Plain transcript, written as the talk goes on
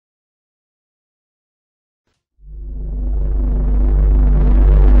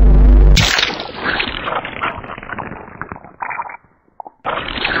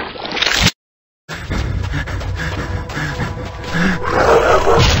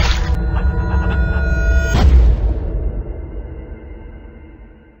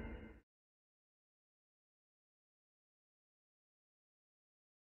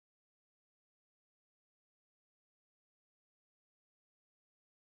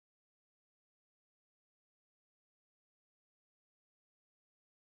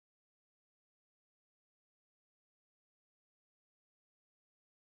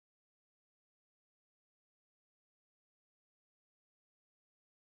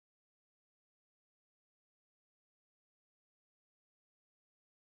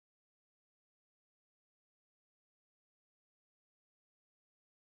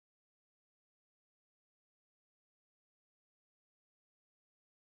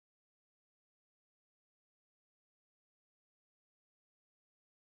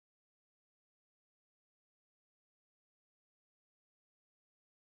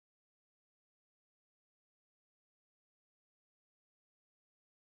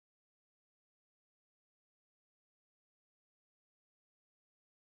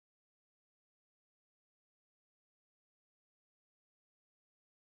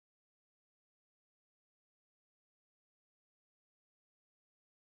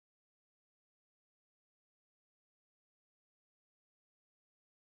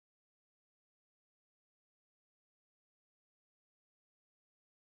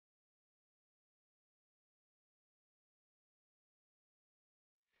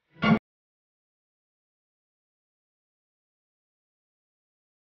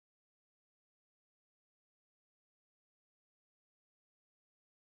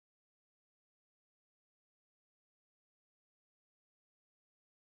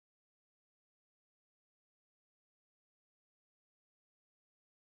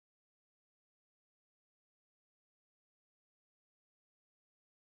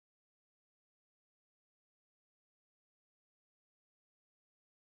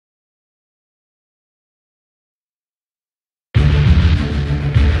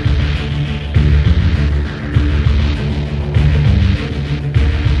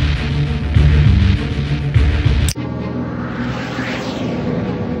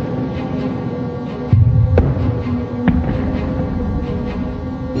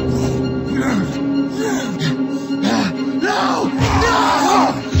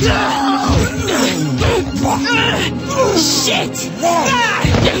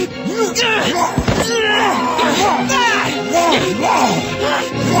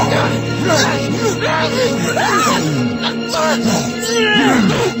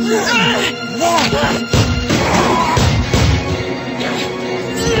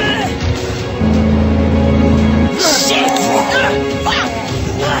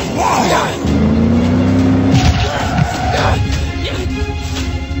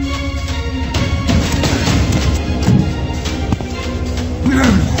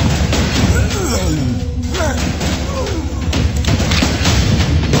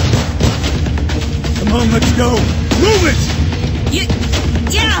Come on, let's go! Move it!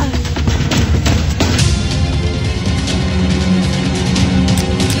 Yeah!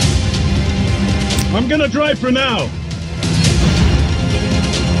 I'm gonna drive for now!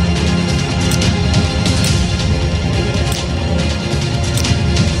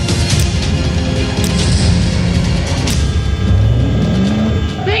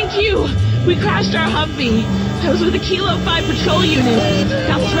 Thank you! We crashed our Humvee. I was with a Kilo 5 patrol unit.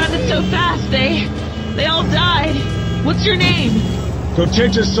 Got surrounded so fast, they all died. What's your name?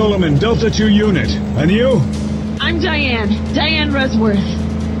 Kochecha Solomon, Delta 2 unit. And you? I'm Diane Resworth.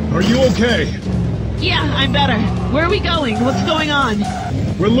 Are you okay? Yeah, I'm better. Where are we going? What's going on?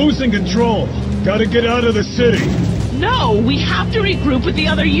 We're losing control. Gotta get out of the city. No, we have to regroup with the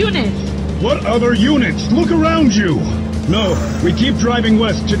other units. What other units? Look around you! No, we keep driving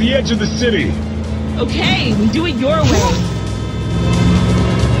west to the edge of the city. Okay, we do it your way.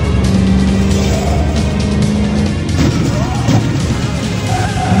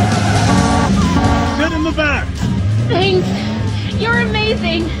 Sit in the back! Thanks. You're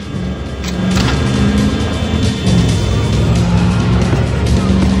amazing.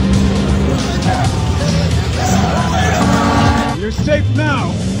 You're safe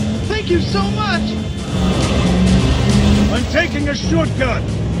now! Thank you so much! I'm taking a shortcut!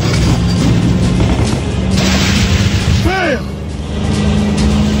 Bam!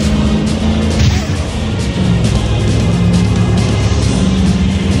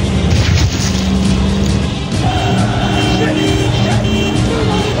 Get in!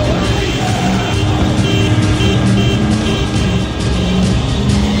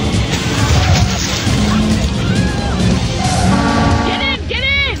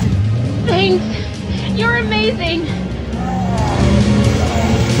 Thanks. You're amazing.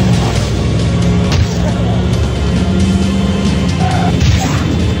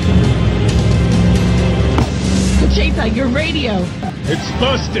 Kochecha, your radio. It's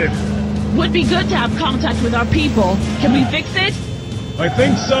busted! Would be good to have contact with our people. Can we fix it? I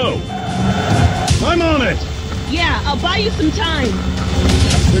think so. I'm on it! Yeah, I'll buy you some time.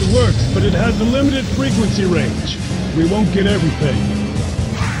 It works, but it has a limited frequency range. We won't get everything.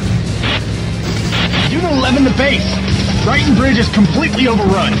 Unit 11 to base. Brighton Bridge is completely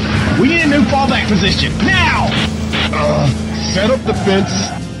overrun. We need a new fallback position, now! Set up the fence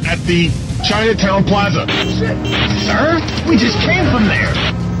at the Chinatown Plaza. Sir? We just came from there.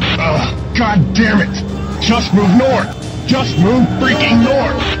 God damn it! Just move north! Just move freaking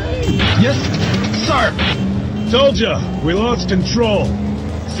north! Yes, sir. Told ya, we lost control.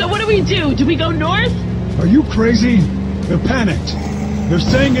 So what do? Do we go north? Are you crazy? They're panicked. They're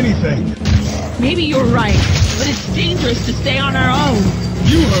saying anything. Maybe you're right, but it's dangerous to stay on our own.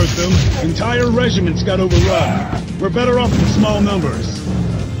 You heard them. Entire regiments got overrun. We're better off in small numbers.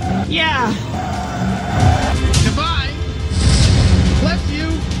 Yeah. Goodbye. Bless you.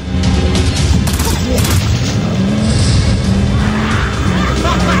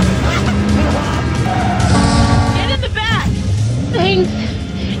 Get in the back. Thanks.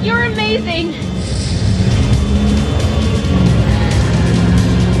 You're amazing.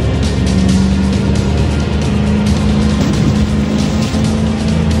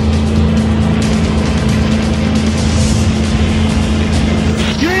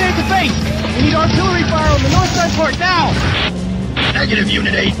 We need artillery fire on the north side port now! Negative,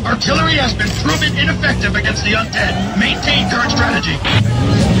 Unit 8. Artillery has been proven ineffective against the undead. Maintain current strategy.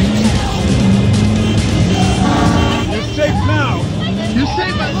 You're safe now. You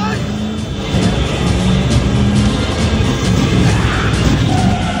saved my life!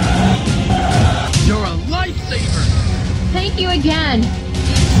 You're a lifesaver! Thank you again.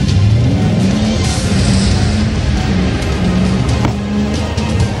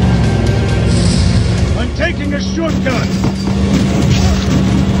 I'm taking a shortcut.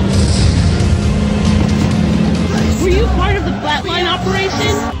 Were you part of the flatline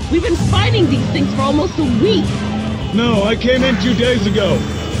operation? We've been fighting these things for almost a week. No, I came in 2 days ago.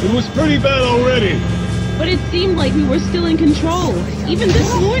 It was pretty bad already. But it seemed like we were still in control, even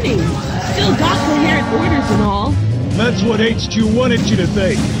this morning. Still got coherent orders and all. That's what HQ wanted you to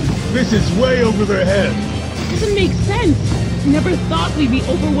think. This is way over their head. Doesn't make sense. Never thought we'd be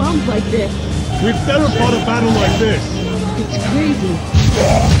overwhelmed like this. We've never fought a battle like this. It's crazy.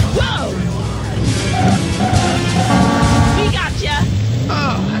 Whoa! We gotcha!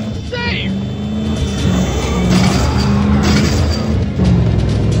 Oh, I'm safe!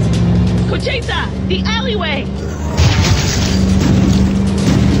 Cocheta! The alleyway!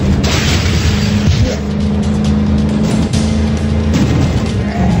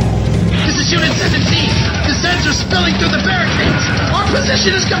 This is Unit 17. Descents are spilling through the barricades. Our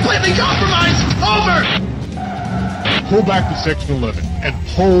position is completely compromised. Over! Pull back to Section 11 and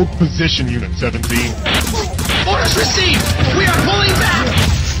hold position, Unit 17. Orders received. We are pulling back.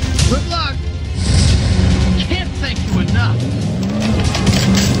 Good luck! Can't thank you enough.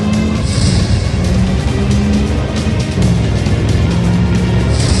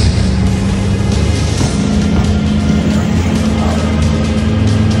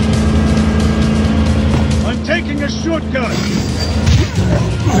 I'm taking a shortcut.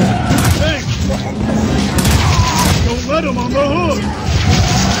 Thanks. Don't let him on the hook.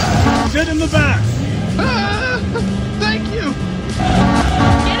 Sit in the back. Thank you!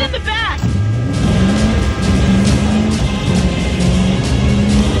 Get in the back!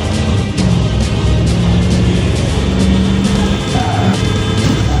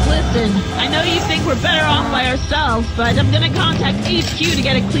 Listen, I know you think we're better off by ourselves, but I'm gonna contact HQ to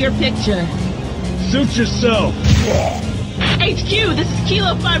get a clear picture. Suit yourself. HQ, this is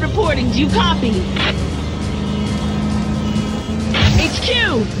Kilo 5 reporting. Do you copy?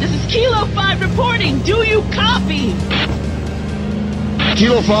 HQ, this is Kilo 5 reporting. Do you copy?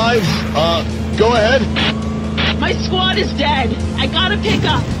 Kilo 5, go ahead. My squad is dead. I gotta pick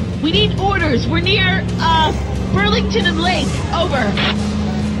up. We need orders. We're near, Burlington and Lake. Over.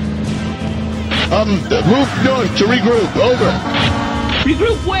 Move north to regroup. Over.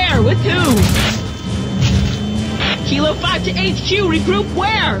 Regroup where? With who? Kilo 5 to HQ. Regroup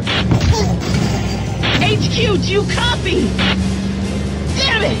where? HQ, do you copy?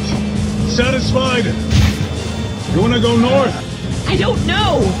 Damn it! Satisfied? You wanna go north? I don't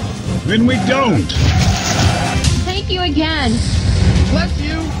know. Then we don't. Thank you again. Bless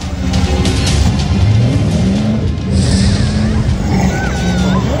you!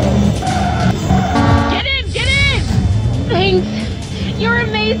 Get in! Get in! Thanks. You're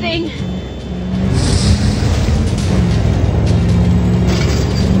amazing.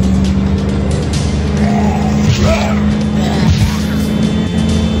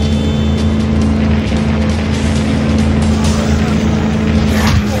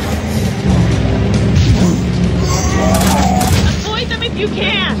 Avoid them if you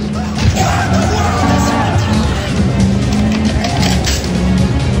can.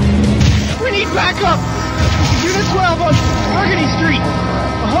 We need backup! Unit 12 on Burgundy Street!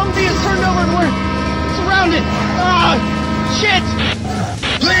 A Humvee is turned over and we're surrounded! Ah! Shit!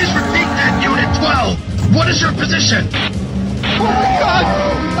 Please repeat that, Unit 12. What is your position? Oh my god!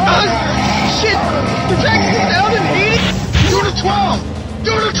 Shit! The taxi's down in 80! Unit 12!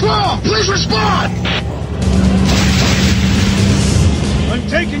 Unit 12! Please respond! I'm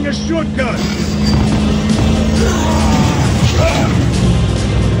taking a shortcut.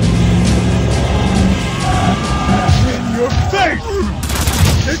 In your face!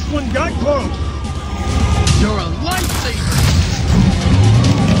 This one got close. You're a lifesaver!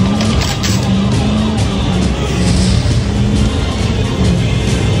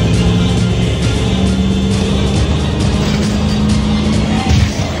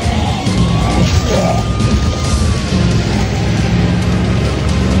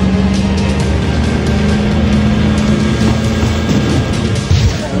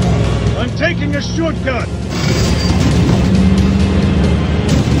 I'm taking a shortcut.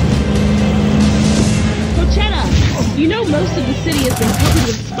 Cocheta, you know most of the city has been covered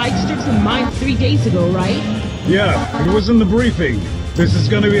with spike strips and mines 3 days ago, right? Yeah, it was in the briefing. This is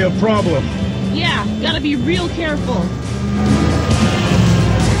gonna be a problem. Yeah, gotta be real careful.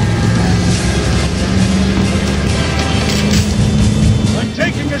 I'm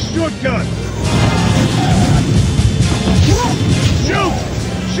taking a shortcut. Shoot!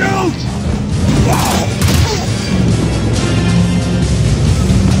 Shoot!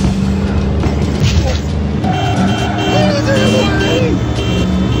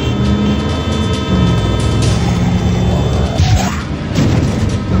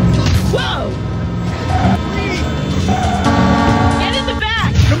 Whoa!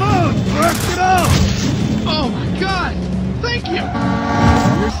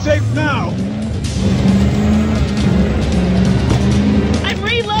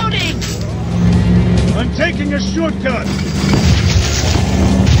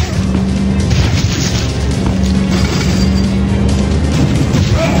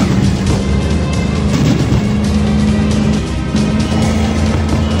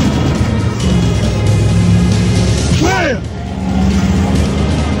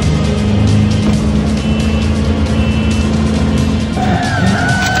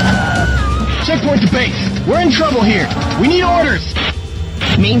 We're in trouble here. We need orders.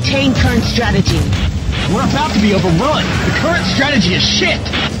 Maintain current strategy. We're about to be overrun. The current strategy is shit.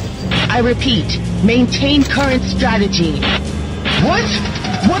 I repeat, maintain current strategy. What?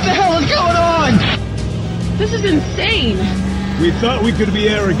 What the hell is going on? This is insane. We thought we could be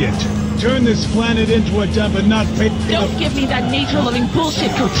arrogant. Turn this planet into a dump and not pay... Don't give me that nature-loving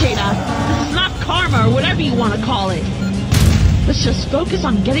bullshit, Cocheta. This is not karma or whatever you want to call it. Let's just focus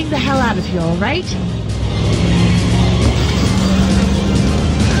on getting the hell out of here, alright?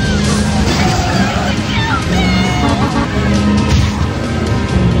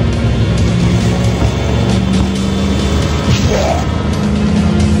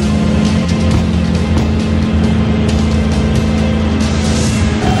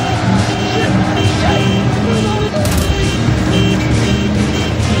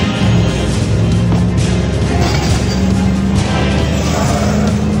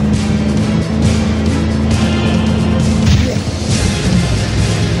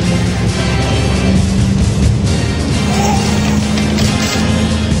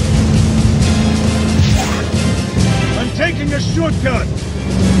 Taking a shortcut!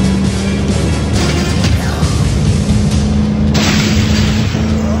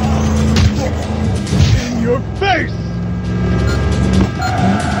 In your face!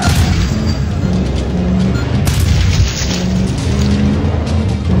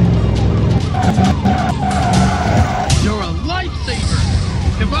 You're a lifesaver!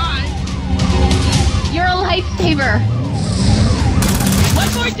 Goodbye! You're a lifesaver. One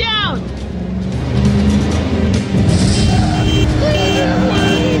more down!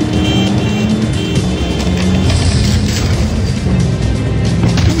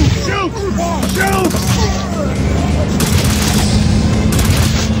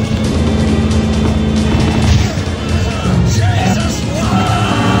 Shoot! Shoot!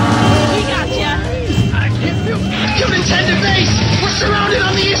 We got ya! I can't feel... Units head to base! We're surrounded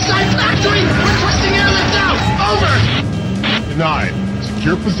on the east side factory! Requesting airlift out! Over! Denied.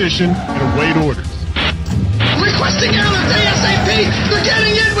 Secure position and await orders. Requesting airlift ASAP! They're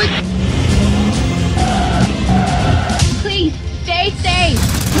getting in with... Please, stay safe.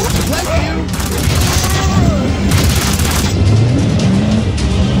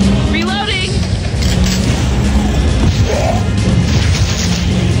 Reloading!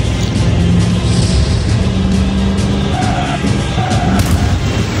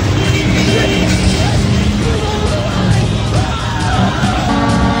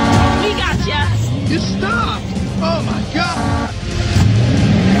 We got ya! You stopped! Oh my god!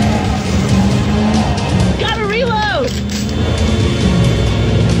 Gotta reload!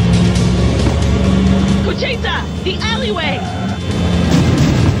 Cocheta! The alleyway!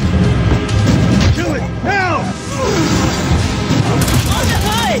 Kill it! Now! On the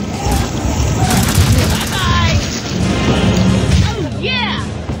hood! Bye-bye! Oh, yeah!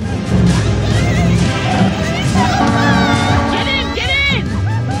 Get in! Get in!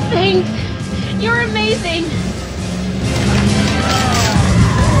 Thanks. You're amazing.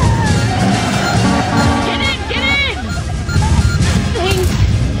 Get in! Get in! Thanks.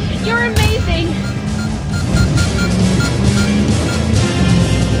 You're amazing.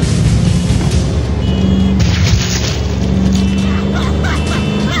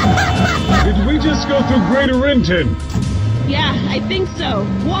 Did we just go through Greater Rinton? Yeah, I think so.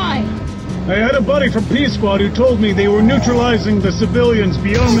 Why? I had a buddy from P-Squad who told me they were neutralizing the civilians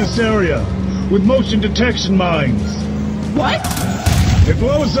beyond this area with motion detection mines. What? It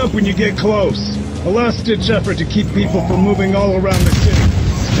blows up when you get close. A last-ditch effort to keep people from moving all around the city.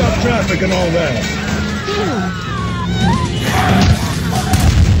 Stop traffic and all that.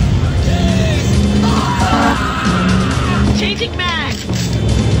 Changing mag!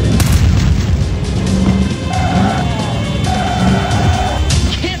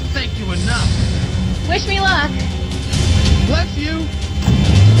 Can't thank you enough! Wish me luck. Bless you!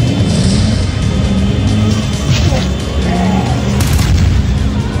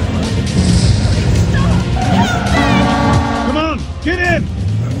 Come on, get in!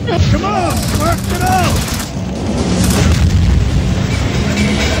 Come on, work it out!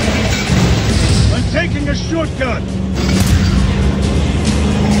 I'm taking a shortcut!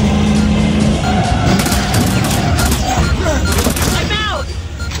 I'm out!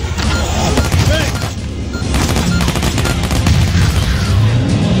 Thanks!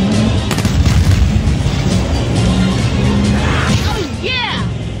 Oh, yeah!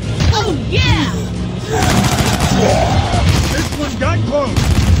 Oh, yeah! This one got close!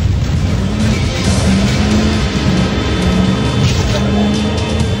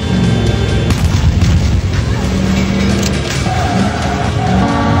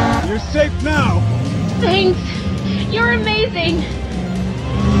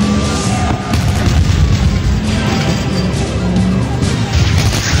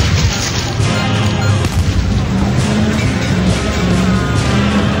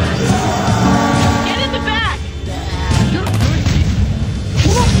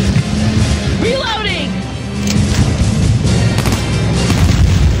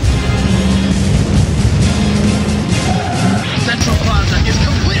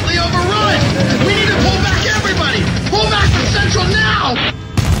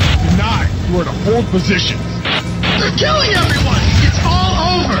 positions. They're killing everyone! It's all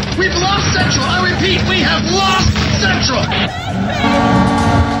over! We've lost Central! I repeat, we have lost Central!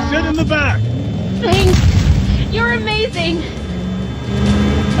 Sit in the back! Thanks. You're amazing.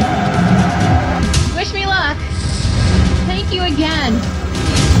 Wish me luck. Thank you again.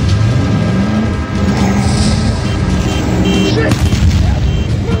 Shit!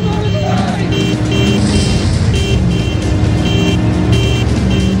 Move out of the way!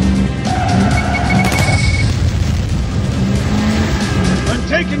 I'm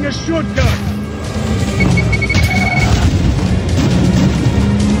taking a shortcut!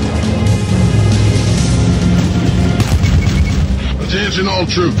 Attention all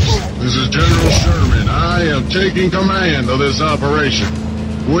troops. This is General Sherman. I am taking command of this operation.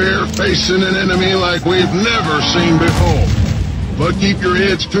 We're facing an enemy like we've never seen before. But keep your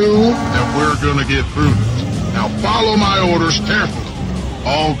heads cool, and we're gonna get through this. Now follow my orders carefully.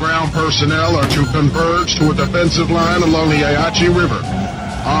 All ground personnel are to converge to a defensive line along the Ayachi River.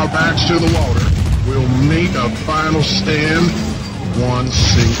 Our backs to the water. We'll make a final stand, one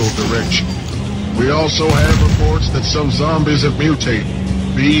single direction. We also have reports that some zombies have mutated.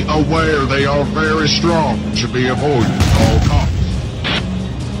 Be aware they are very strong and should be avoided at all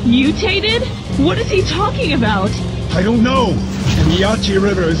costs. Mutated? What is he talking about? I don't know. The Yachi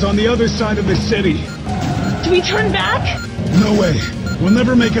River is on the other side of the city. Do we turn back? No way. We'll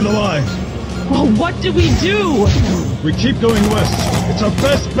never make it alive. Well, what do we do? We keep going west. It's our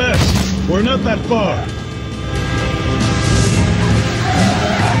best bet. We're not that far.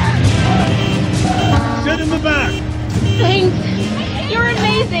 Sit in the back. Thanks. You're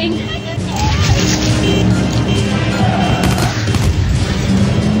amazing.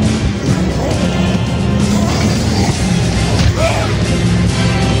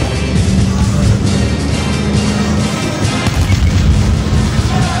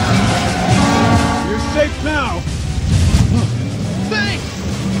 You're safe now. Thanks!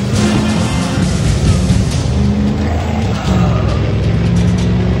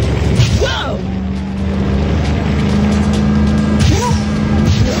 Whoa!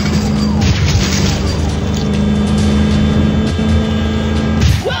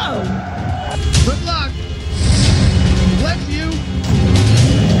 Whoa! Good luck! Bless you!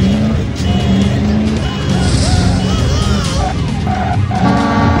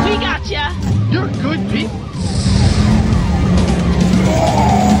 We gotcha! You're good people!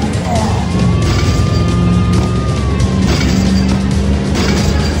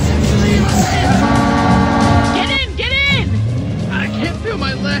 Get in! I can't feel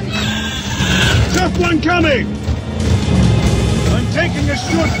my leg! Tough one coming. I'm taking a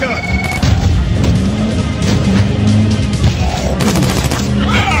shortcut.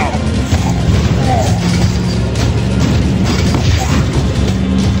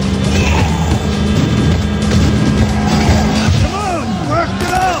 Come on, blast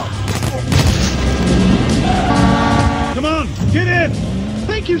it out! Come on, get in!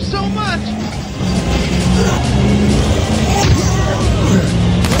 Thank you so much!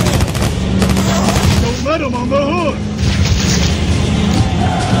 Don't let him on the hook!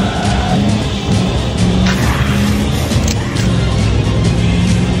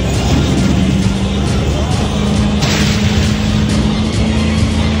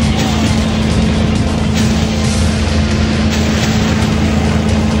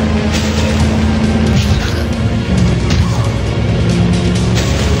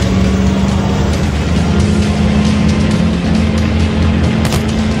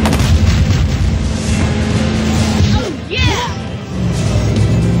 Oh, yeah!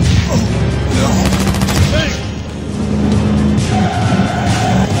 Thanks!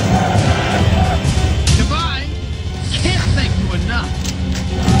 Goodbye! Can't thank you enough!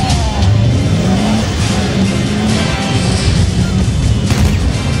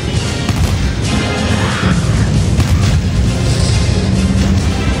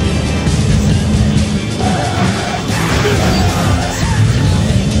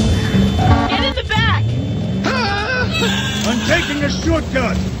 Get in the back! I'm taking a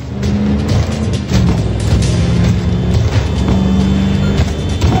shortcut!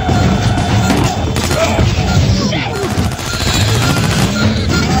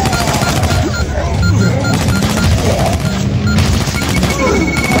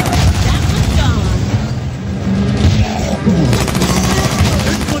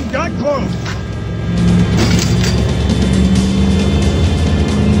 This one got close!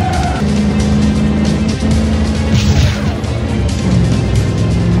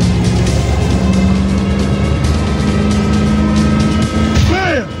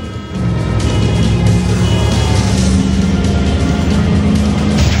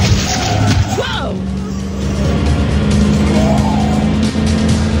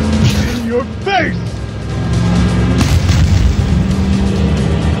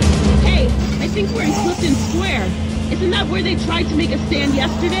 tried to make a stand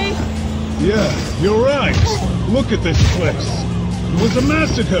yesterday? Yeah, you're right. Look at this place. It was a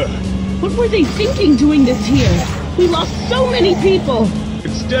massacre. What were they thinking doing this here? We lost so many people.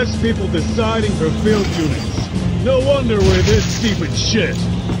 It's just people deciding for field units. No wonder we're this deep in shit.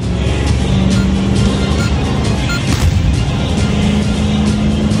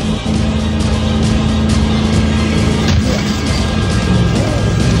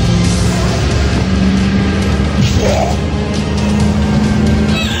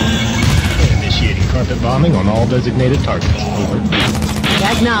 Initiating carpet bombing on all designated targets. Over.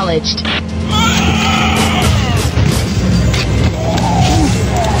 Acknowledged.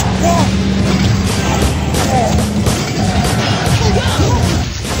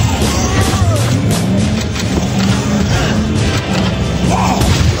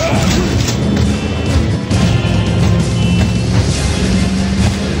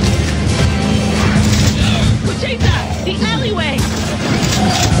 The alleyway!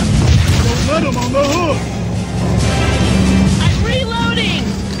 Don't let them on the hook! I'm reloading!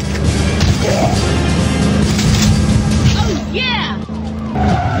 Oh, yeah!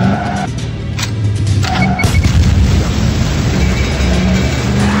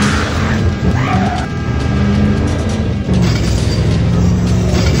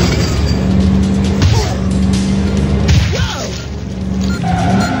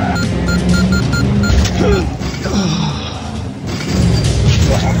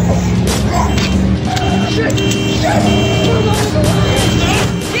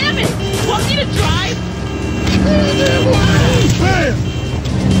 Damn it! Want me to drive? Bam!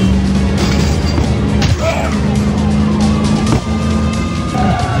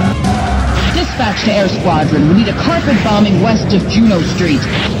 Dispatch to Air Squadron. We need a carpet bombing west of Juno Street.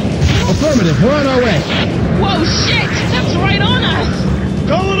 Affirmative, we're on our way. Whoa, shit! That's right on us!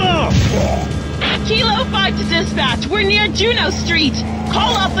 Call it off! Kilo 5 to dispatch. We're near Juno Street.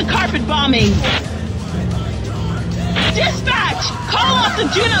 Call off the carpet bombing. Dispatch! Call off the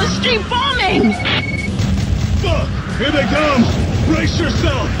Juno Street bombing! Fuck! Here they come! Brace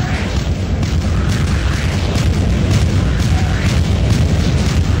yourself!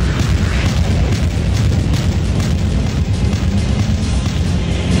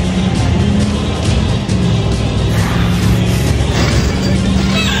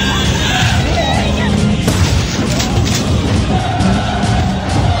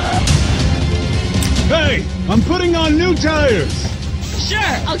 Hey! I'm putting on new tires! Sure,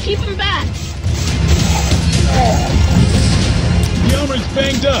 I'll keep him back. The armor's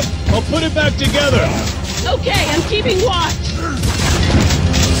banged up. I'll put it back together. Okay, I'm keeping watch.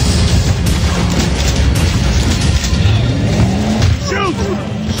 Shoot!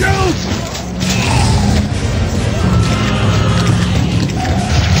 Shoot!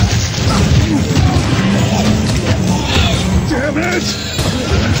 Damn it!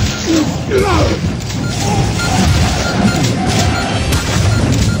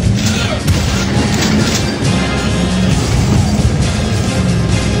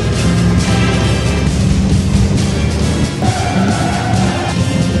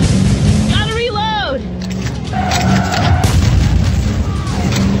 Gotta reload.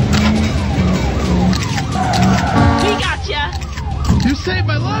 We gotcha. You saved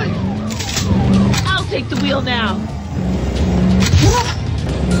my life! I'll take the wheel now.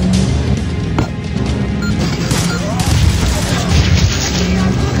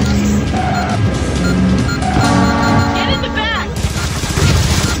 Get in the back.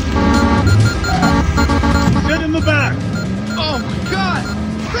 Get in the back! Oh my god!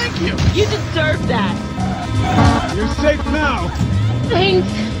 Thank you! You deserve that. You're safe now! Thanks.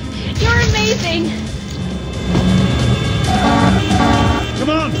 You're amazing. Come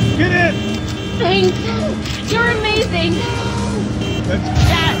on, get in! Thanks. You're amazing.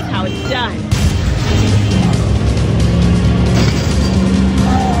 That's how it's done.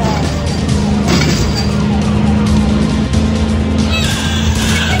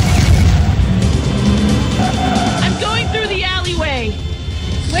 I'm going through the alleyway.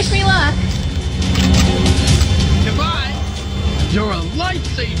 Wish me luck. Goodbye! You're a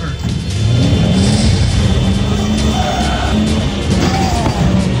lifesaver!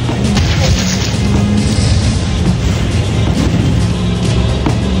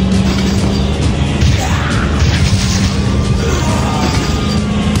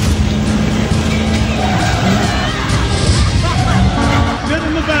 Get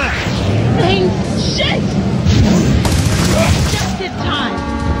in the back! Thanks. Shit! Just in time.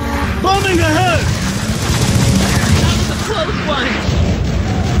 Bombing ahead! That was a close one.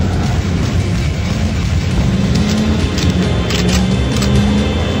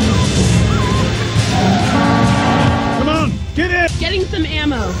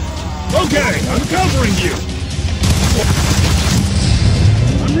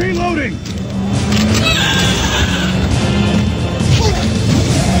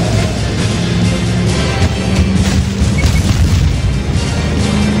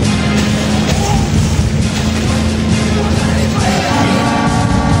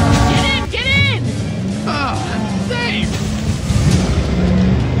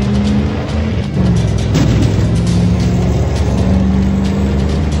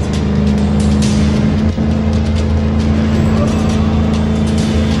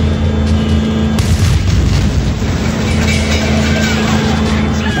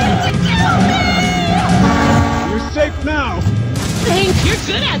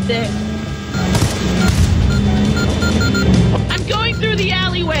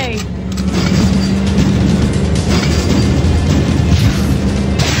 alleyway!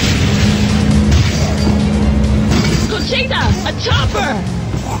 Conchita! A chopper!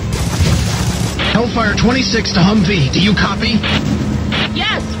 Hellfire 26 to Humvee. Do you copy?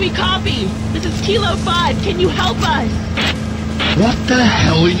 Yes, we copy! This is Kilo 5. Can you help us? What the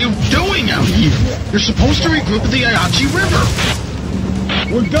hell are you doing out here? You're supposed to regroup at the Ayachi River.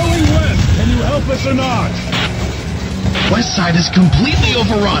 We're going west. Can you help us or not? West side is completely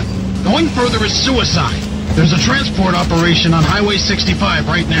overrun. Going further is suicide. There's a transport operation on Highway 65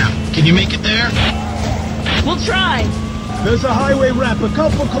 right now. Can you make it there? We'll try. There's a highway ramp a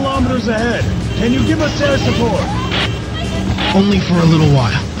couple kilometers ahead. Can you give us air support? Only for a little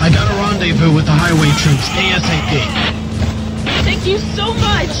while. I got a rendezvous with the highway troops ASAP. Thank you so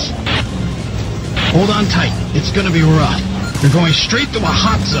much! Hold on tight. It's gonna be rough. You're going straight through a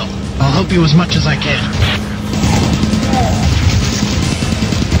hot zone. I'll help you as much as I can.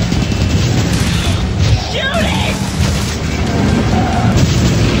 Shoot it!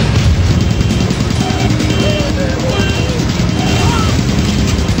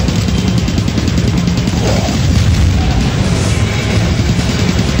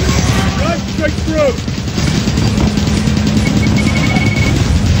 Drive straight through!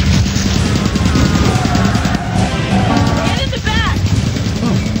 Get in the back!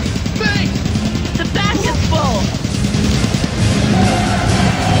 Thanks! The back is full!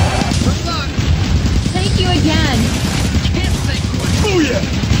 Good luck! Thank you again. Can't say quit. Booyah!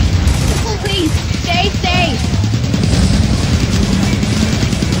 Please, stay safe.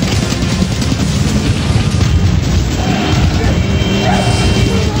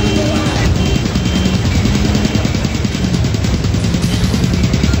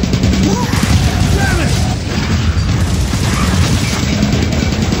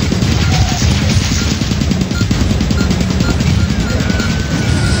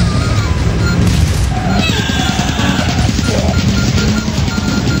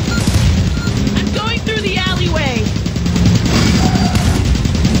 I'm going through the alleyway!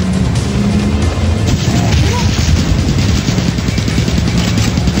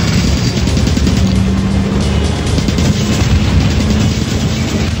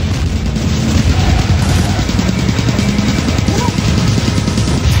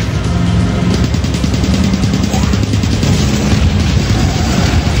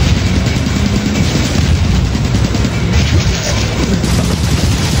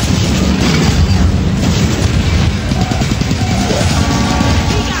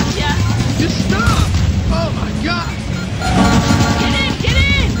 We gotcha! Just stop! Oh my god! Get in! Get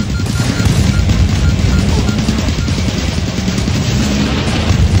in!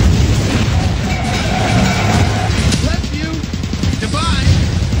 Bless you! Goodbye!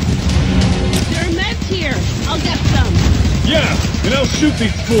 There are meds here! I'll get some! Yeah, and I'll shoot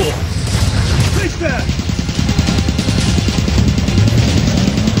these fools! Take that!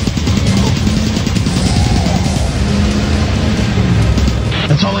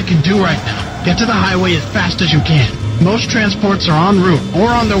 That's all I can do right now. Get to the highway as fast as you can. Most transports are en route or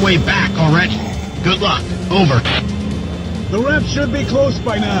on their way back already. Good luck. Over. The ramp should be close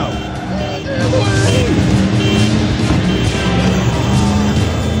by now.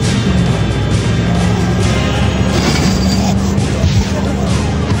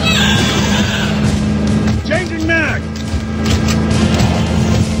 Changing mag!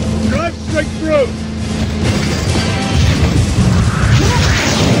 Drive straight through!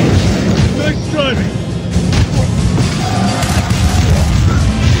 Nice driving!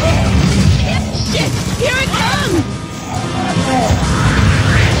 Shit! Here it comes!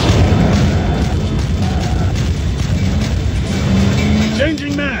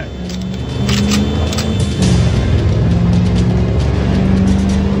 Changing mag!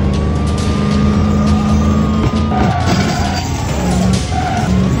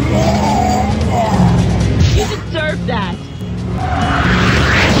 You deserve that!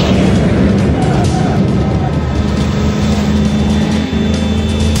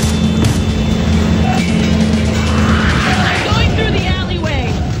 I'm going through the alleyway!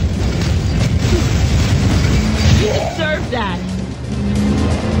 You deserve that!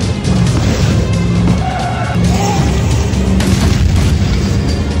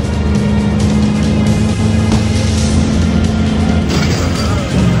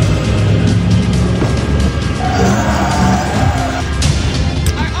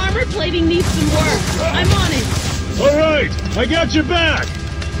 Our armor plating needs some work. I'm on it. All right, I got your back!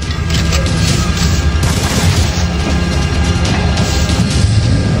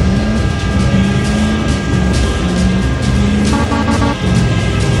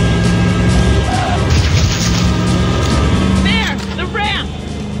 There, the ramp.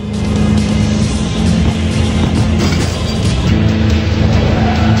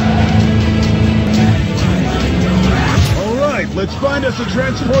 a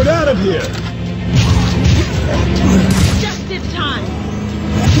transport out of here. Just in time.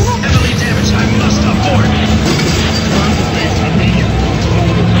 Heavily damaged, I must abort.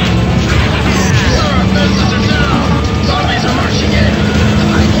 Sir, our fences are down. Zombies are marching in.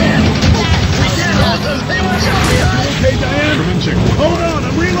 I can't. We can't hold them. They will kill me. Okay, Diane? Hold on,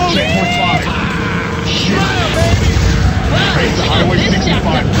 I'm reloading. Smile, baby! Well, check out this jacked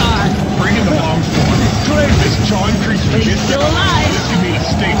up car. Bring in the bomb squad. This John creature But he's still alive. This could mean a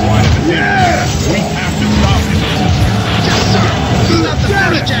statewide epidemic. Yeah! We have to stop it. Yes, sir. He's not the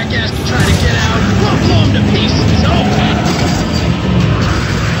first jackass to try to get out. We'll blow him to pieces. Oh.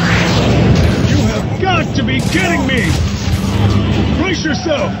 You have got to be kidding me! Brace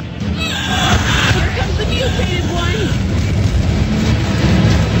yourself! Here comes the mutated one.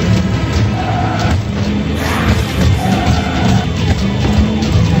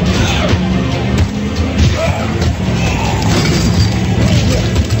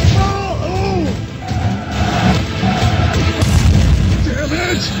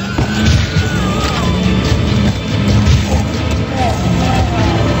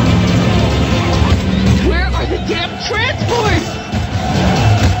 Where are the damn transports?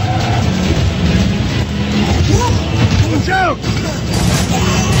 Watch out!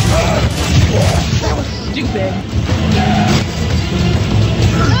 That was stupid.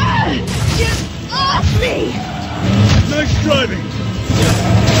 Ah! Get off me! Nice driving!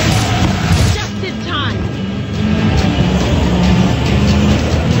 Just in time.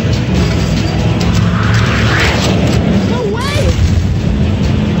 No way!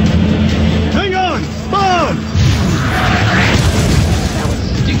 Hang on! Bomb! That was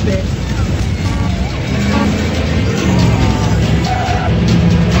stupid.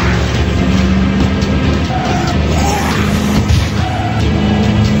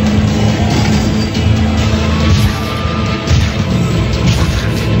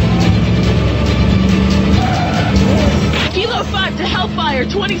 Kilo 5 to Hellfire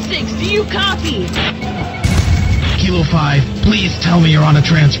 26, do you copy? Kilo 5, please tell me you're on a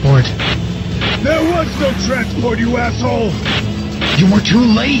transport. There was no transport, you asshole! You were too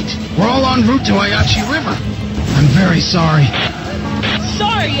late. We're all en route to Ayachi River. I'm very sorry.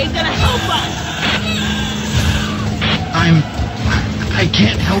 Sorry ain't gonna help us! I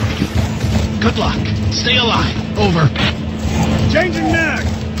can't help you. Good luck. Stay alive. Over. Changing mag!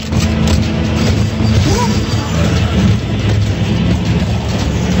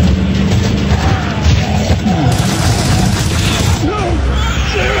 No!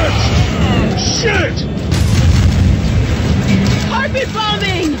 Shit! Carpet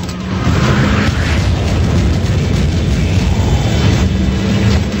bombing!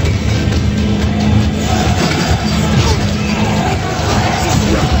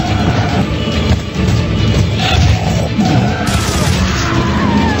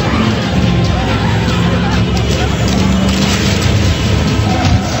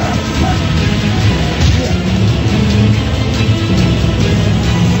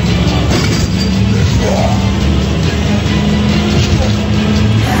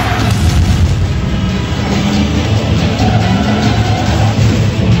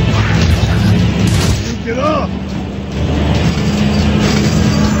 Get off!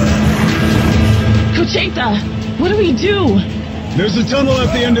 Cocheta, what do we do? There's a tunnel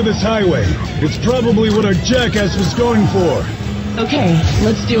at the end of this highway. It's probably what our jackass was going for. Okay,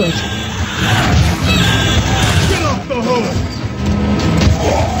 let's do it. Get off the hole!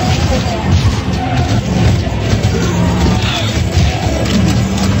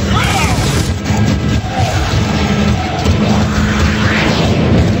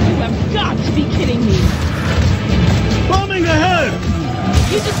 You have got to be kidding me. Bombing ahead!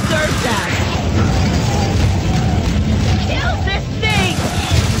 You deserve that. Kill this thing!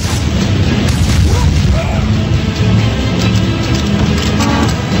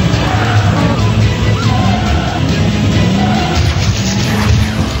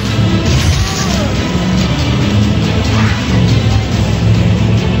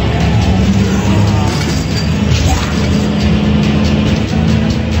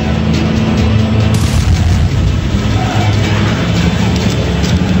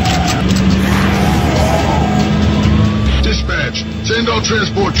 Dispatch, send all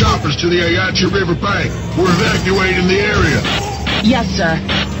transport choppers to the Ayachi River bank. We're evacuating the area. Yes, sir.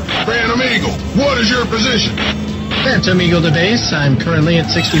 Phantom Eagle, what is your position? Phantom Eagle to base. I'm currently at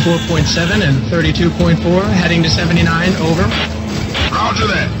 64.7 and 32.4, heading to 79. Over. Roger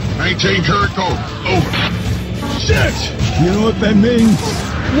that. Maintain current course. Over. Shit! You know what that means?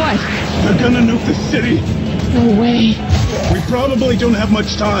 What? They're gonna nuke the city. No way. We probably don't have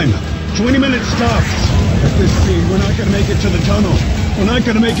much time. 20 minutes tops. At this speed, we're not gonna make it to the tunnel. We're not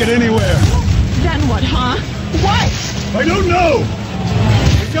gonna make it anywhere. Then what, huh? What? I don't know!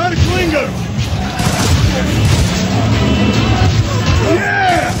 We gotta cling her!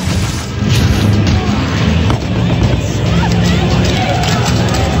 Yeah!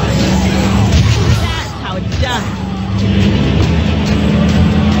 That's how it's done.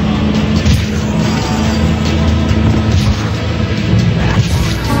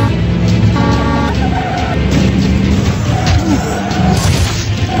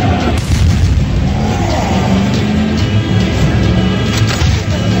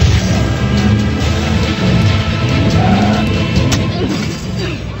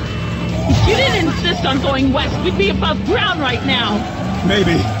 On going west, we'd be above ground right now.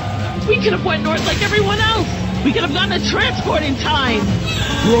 Maybe. We could have went north like everyone else. We could have gotten a transport in time.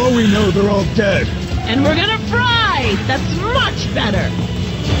 For all we know, they're all dead. And we're gonna fry. That's much better.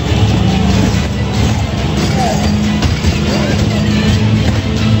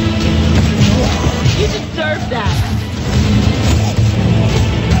 You deserve that.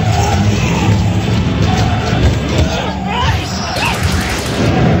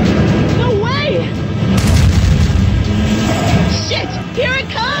 Shit! Here it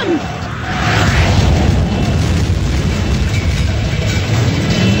comes!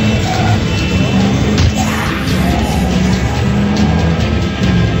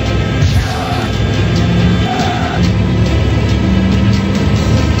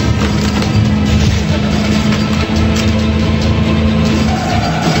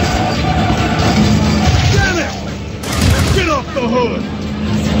 Damn it! Get off the hood!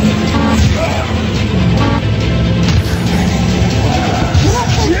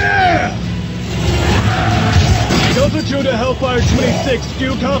 Yeah! Delta 2 to Hellfire 26, do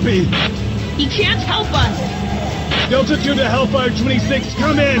you copy? He can't help us! Delta 2 to Hellfire 26,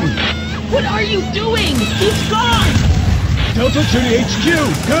 come in! What are you doing? He's gone! Delta 2 to HQ,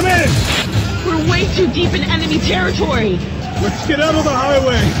 come in! We're way too deep in enemy territory! Let's get out of the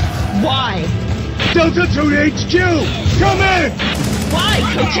highway! Why? Delta 2 to HQ, come in! Why,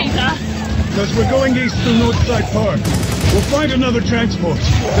 Cochita? Because we're going east through Northside Park. We'll find another transport.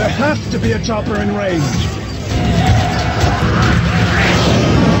 There has to be a chopper in range.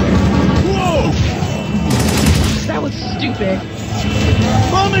 Whoa! That was stupid.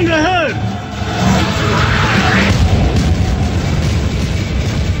 Bombing ahead!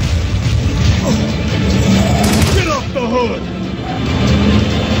 Get off the hood!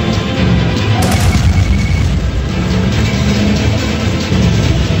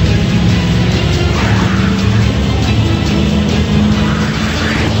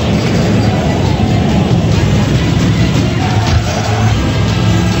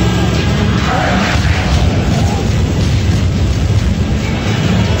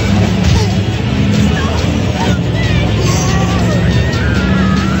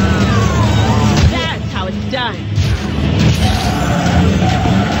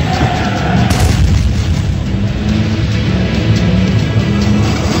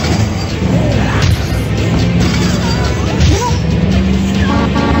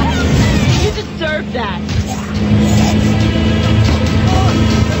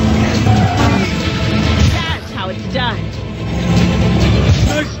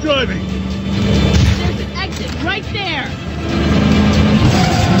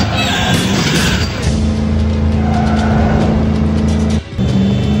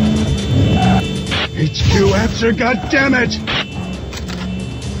 God damn it!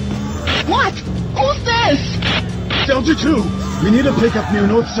 What? Who's this? Delta 2! We need a pickup near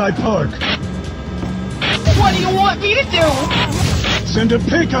Northside Park. What do you want me to do? Send a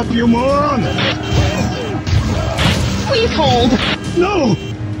pickup, you moron! Please hold! No!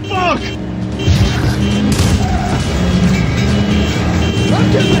 Fuck!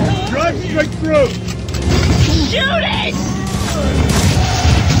 Drive straight through! Shoot it!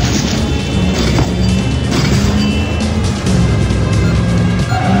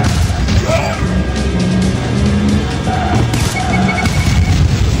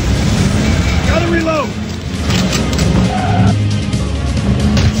 Gotta reload!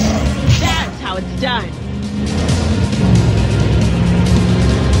 That's how it's done.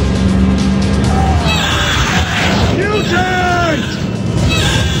 Mutant!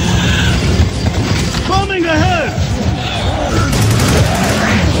 Bombing ahead!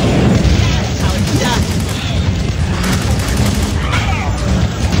 That's how it's done.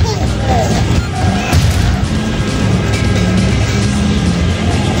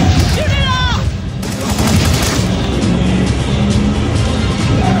 Shoot it off!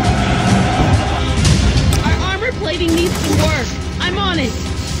 Our armor plating needs some work. I'm on it.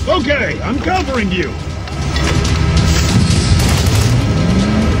 Okay, I'm covering you.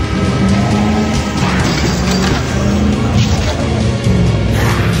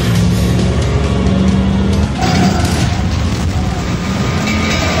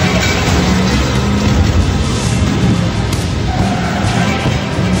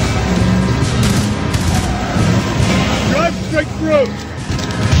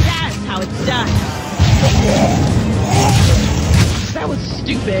 how it's done. That was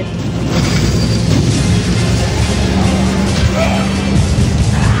stupid.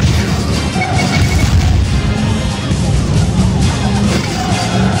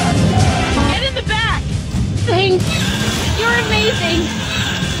 Get in the back! Thanks. You're amazing.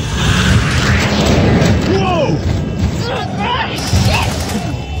 Whoa! Shit!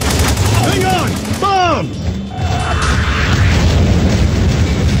 Hang on! Bombs!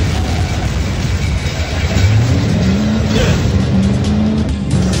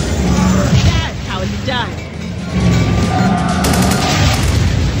 That's how it's done.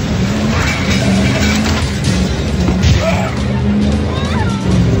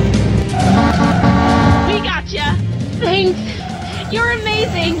 We gotcha! Thanks. You're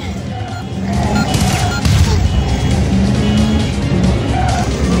amazing.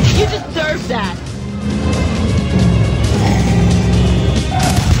 You deserve that.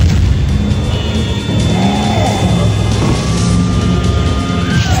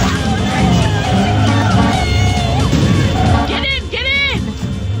 Get in! Get in!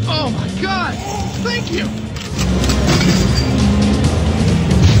 Oh my god! Thank you!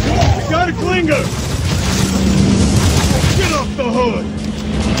 Got a clinger! Get off the hood!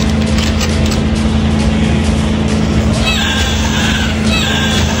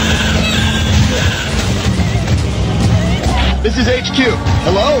 This is HQ.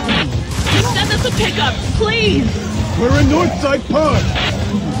 Hello? Send us a pickup, please! We're in Northside Park!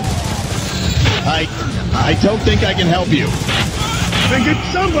 I don't think I can help you. Then get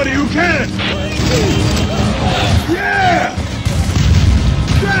somebody who can! Yeah!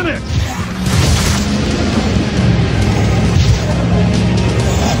 Damn it!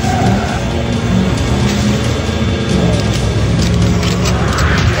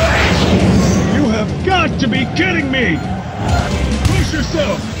 You have got to be kidding me! Push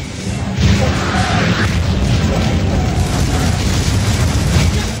yourself!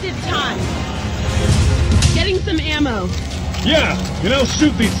 Just in time. Getting some ammo. Yeah, and I'll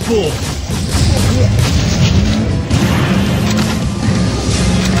shoot these fools!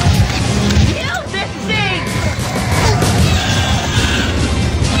 Kill this thing!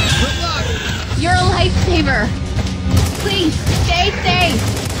 You're a lifesaver. Please, stay safe.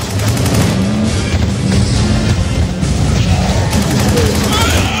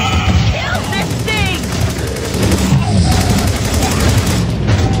 Kill this thing!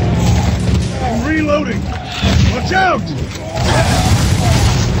 I'm reloading! Watch out!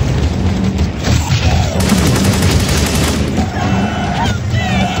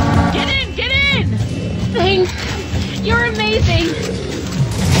 Get in! Get in! Thanks. You're amazing.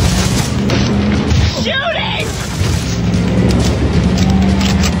 Shooting!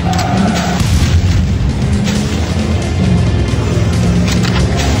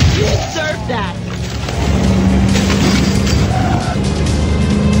 You deserve that.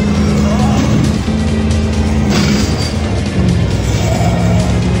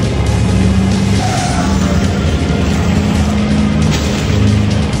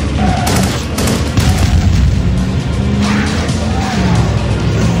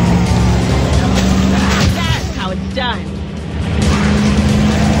 That's how it's done.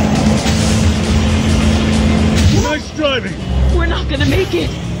 Nice driving! We're not gonna make it.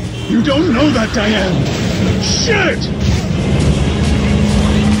 You don't know that, Diane! Shit!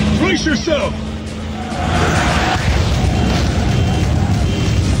 Brace yourself!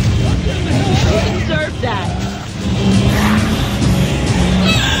 You deserve that.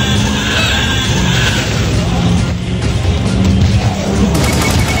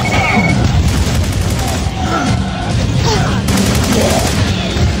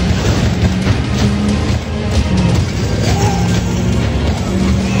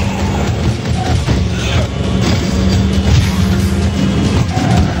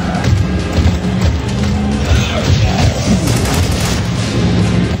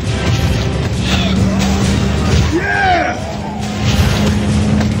 Yeah!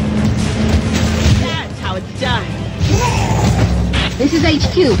 That's how it's done. This is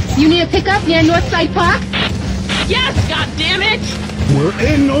HQ. You need a pickup near Northside Park? Yes, goddammit! We're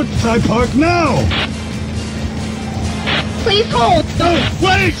in Northside Park now! Please hold. No,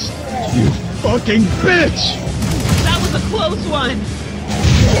 wait! You fucking bitch! That was a close one.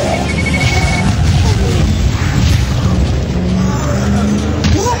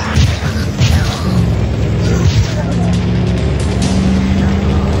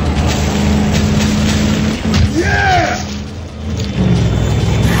 Yeah!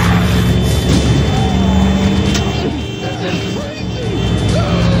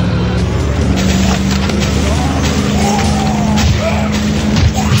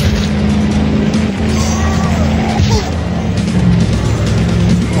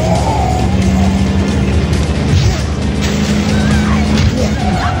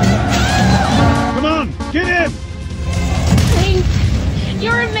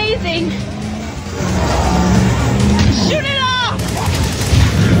 You're amazing! Shoot it off!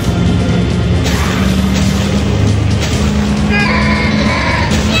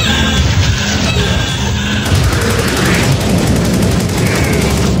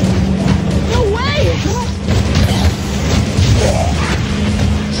 No way!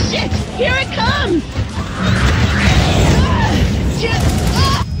 Shit! Here it comes! Get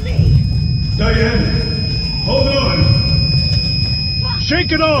off me! Diane, hold on.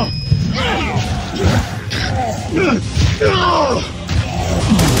 Shake it off!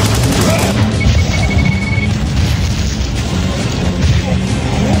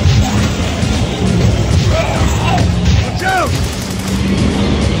 Watch out!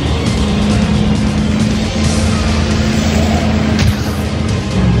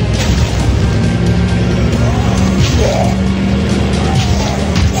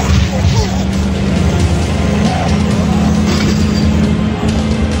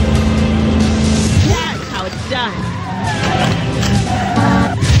 That's how it's done.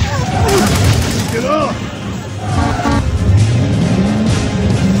 Get off!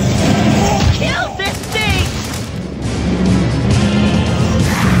 Kill this thing!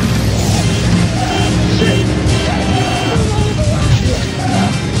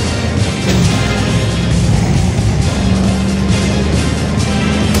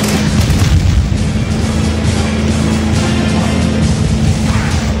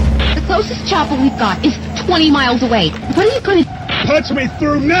 The closest chopper we've got is 20 miles away. What are you gonna... Punch me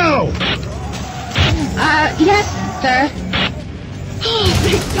through now! yes, sir. Oh,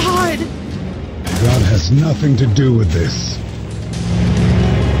 thank God! God has nothing to do with this.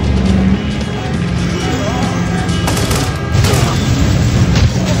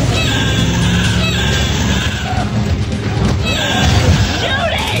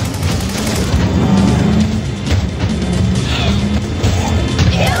 Shoot it!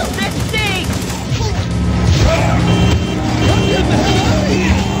 Kill this thing!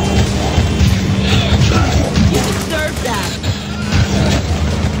 You deserve that.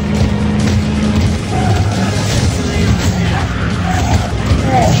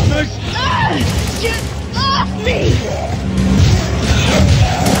 Nice. Get off me!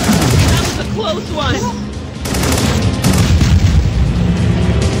 That was a close one.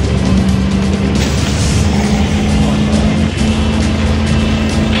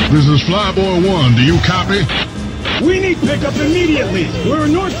 This is Flyboy 1. Do you copy? We need pickup immediately. We're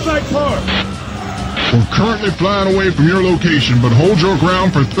in Northside Park. We're currently flying away from your location, but hold your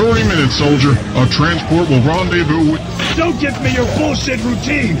ground for 30 minutes, soldier. Our transport will rendezvous with... Don't give me your bullshit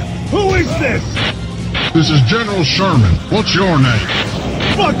routine. Who is this? This is General Sherman. What's your name?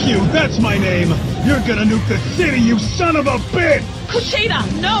 Fuck you. That's my name. You're gonna nuke the city, you son of a bitch. Kucheta,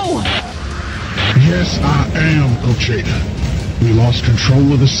 no! Yes, I am, Cocheta. We lost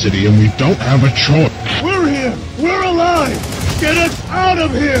control of the city and we don't have a choice. We're here. We're alive. Get us out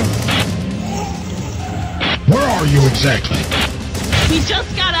of here. Where are you exactly? We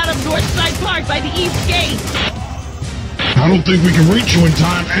just got out of Northside Park by the East Gate. I don't think we can reach you in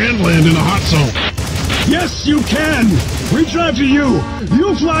time and land in a hot zone. Yes, you can. We drive to you.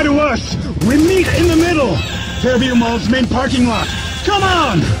 You fly to us. We meet in the middle. Fairview Mall's main parking lot. Come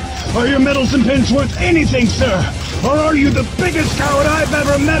on. Are your medals and pins worth anything, sir? Or are you the biggest coward I've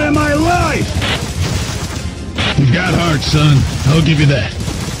ever met in my life? You got heart, son. I'll give you that.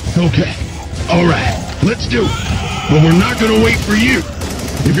 Okay. All right. Let's do it. But we're not going to wait for you.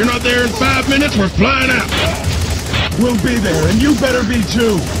 If you're not there in 5 minutes, we're flying out. We'll be there, and you better be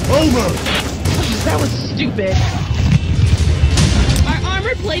too. Over. That was stupid. Our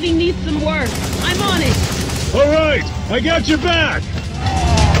armor plating needs some work. I'm on it. All right. I got your back.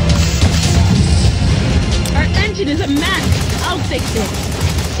 Our engine is a mess. I'll fix it.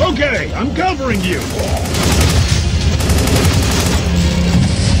 Okay, I'm covering you.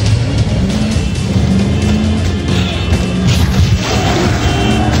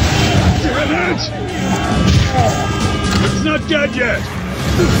 Damn it! It's not dead yet.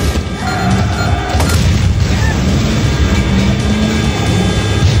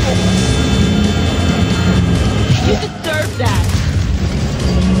 You deserve that.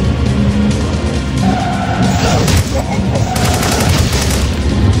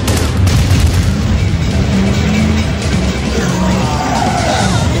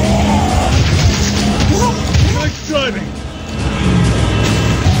 Nice driving.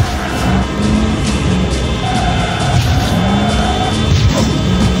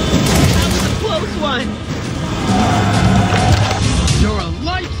 That was a close one. You're a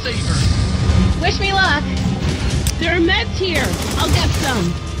lifesaver. Wish me luck. There are meds here. I'll get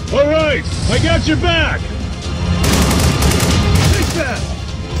some. All right, I got your back. Take that.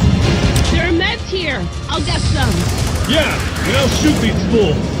 I'll get some. Yeah, and I'll shoot these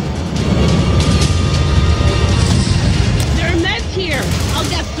fools. There are meds here. I'll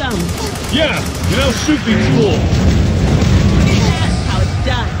get some. Yeah, and I'll shoot these fools. That's how it's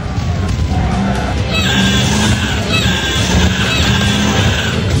done.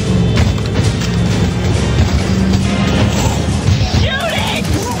 Shoot it!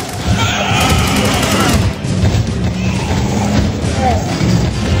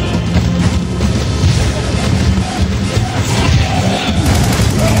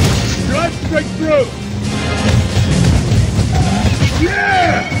 Drive straight through.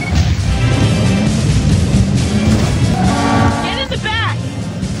 Yeah! Get in the back!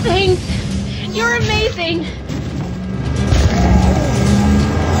 Thanks. You're amazing.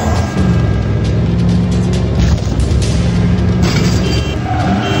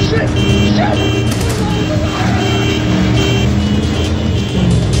 Shit!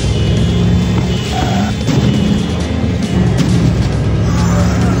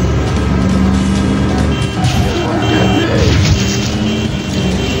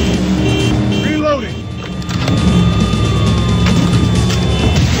 Reloading.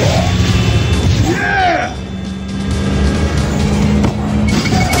 Yeah!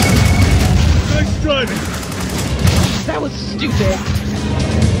 Nice driving. That was stupid.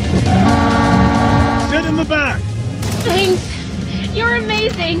 Sit in the back. Thanks. You're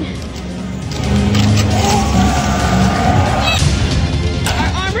amazing.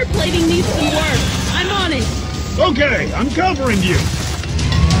 Our armor plating needs some work. I'm on it. Okay, I'm covering you.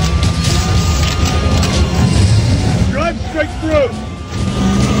 Drive straight through.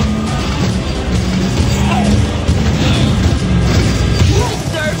 You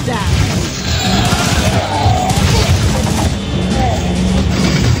deserve that.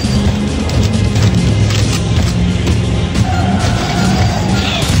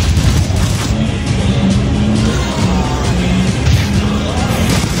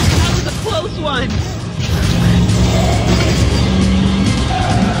 That was a close one.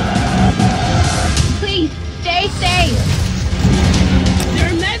 Please, stay safe. There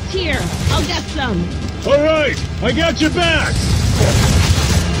are meds here. I'll get some. All right, I got your back.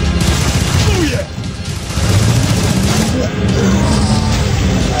 Oh yeah.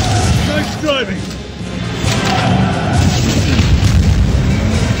 Nice driving.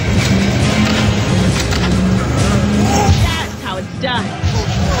 That's how it's done.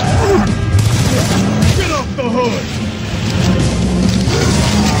 Get off the hood.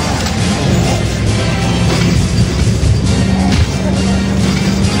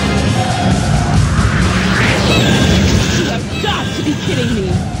 You have got to be kidding me.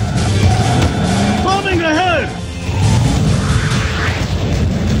 Bombing ahead.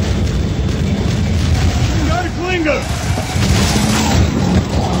 Got a clinger.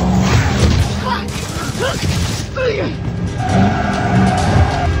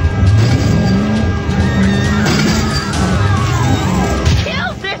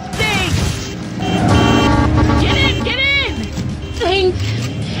 Kill this thing! Get in! Get in! Thanks.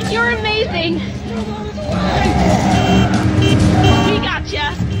 You're amazing. We gotcha.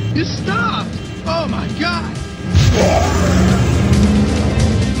 You stopped! Oh my god!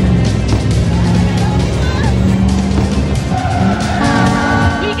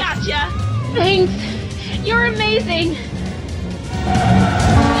 We gotcha. Thanks. You're amazing.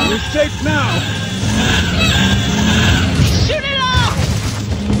 We're safe now. Shoot it off!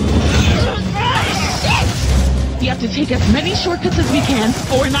 Shit! We have to take as many shortcuts as we can,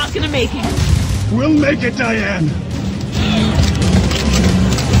 or we're not gonna make it. We'll make it, Diane.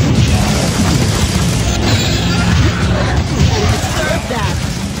 Serve that.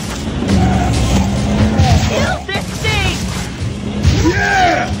 Kill this thing!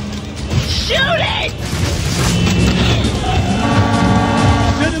 Yeah! Shoot it!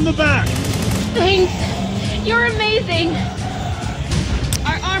 Sit in the back. Thanks. You're amazing.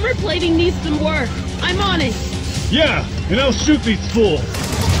 Our armor plating needs some work. I'm on it. Yeah, and I'll shoot these fools.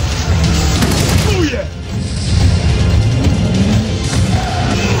 Oh yeah!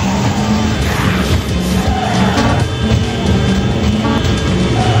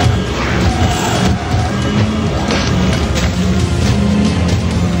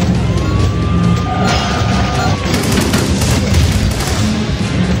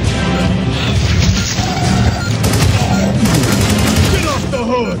 Get off the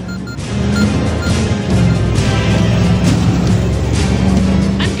hood!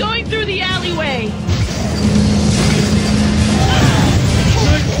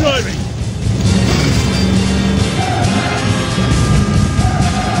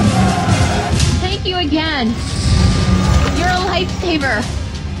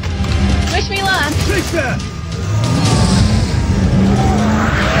 Wish me luck. Take that!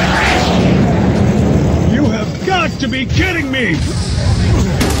 You have got to be kidding me!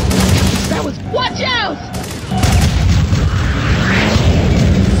 That was... Watch out!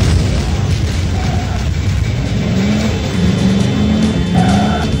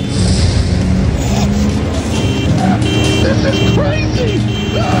 This is crazy!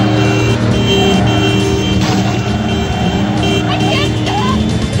 I can't stop!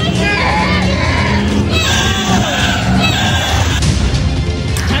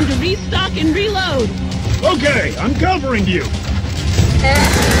 Time to restock and reload. Okay, I'm covering you!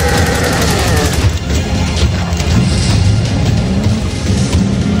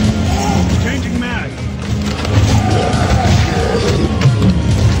 Changing mag.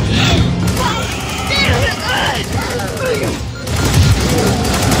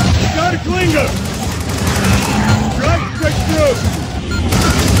 Got a Klinger! Drive straight through!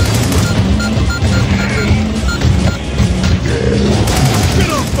 Get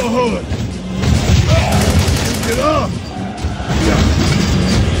off the hood! Get off!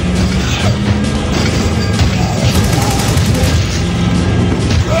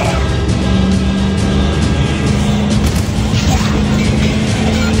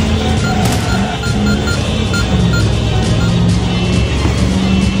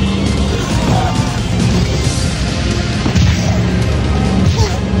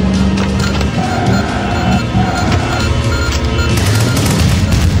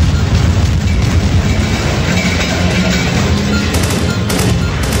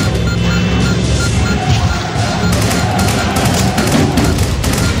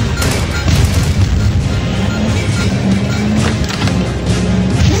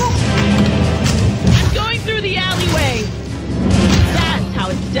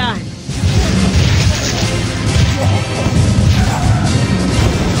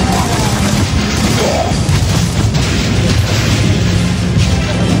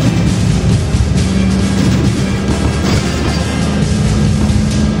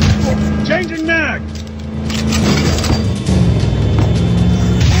 Changing mag!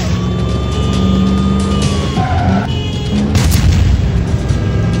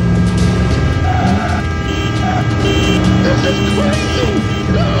 This is crazy!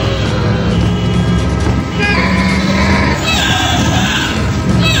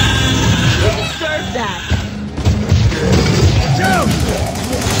 Serve that. Down!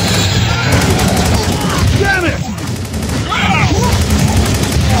 Damn it!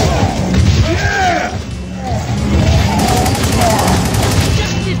 Yeah!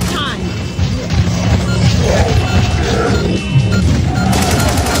 Just in time.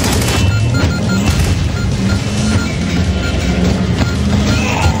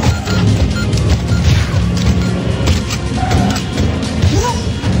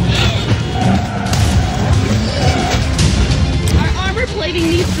 Our armor plating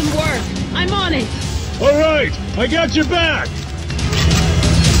needs some work. I'm on it. All right, I got your back!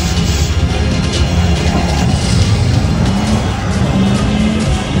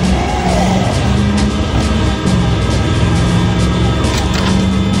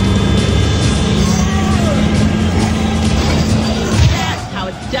 That's how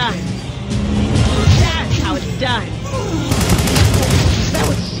it's done. That's how it's done. That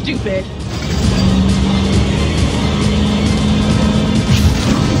was stupid.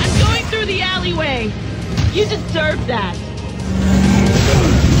 I'm going through the alleyway. You deserve that.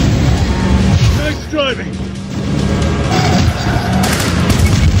 Nice driving!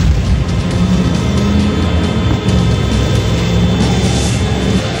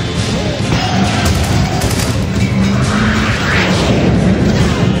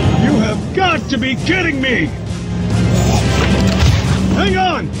 You have got to be kidding me! Hang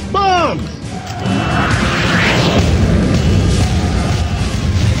on! Bombs!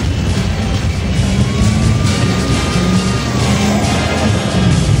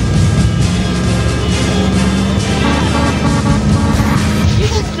 You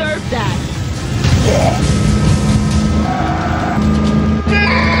deserve that.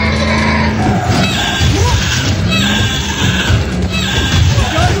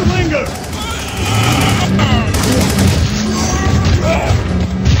 Got a linger!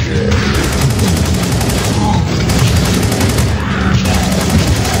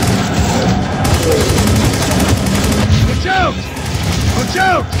 Watch out! Watch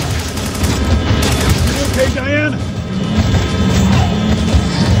out! You okay, Diane?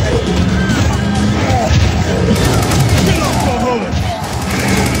 Get off the hood!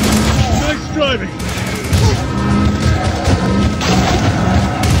 Nice driving!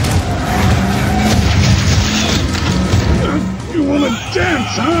 You wanna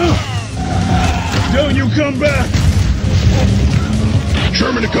dance, huh? Don't you come back!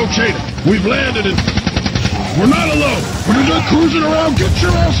 Sherman and Coach Hayden, we've landed and we're not alone. We're just cruising around. Get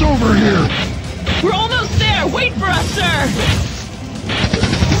your ass over here. We're almost there! Wait for us, sir!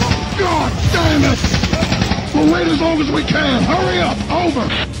 God damn it! We'll wait as long as we can. Hurry up. Over.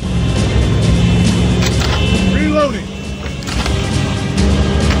 Reloading!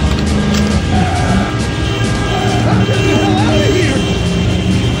 Get the hell out of here!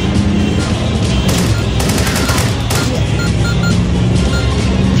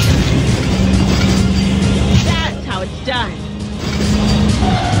 That's how it's done.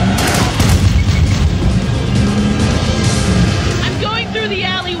 I'm going through the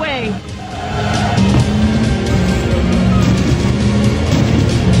alleyway.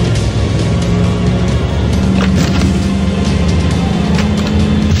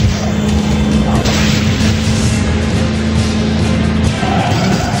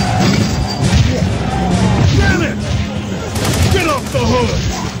 Damn it! Get off the hood!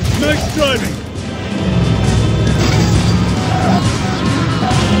 Nice driving!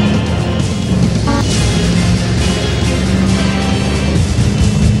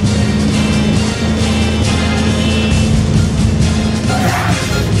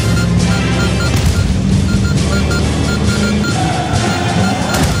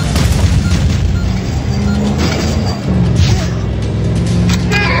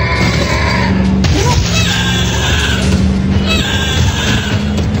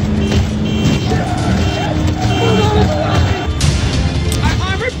 Our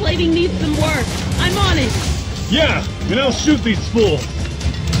armor plating needs some work. I'm on it. Yeah, and I'll shoot these fools!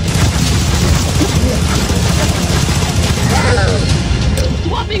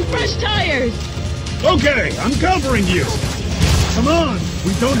 Swapping fresh tires. Okay, I'm covering you! Come on,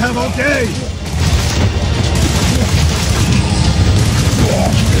 we don't have all day!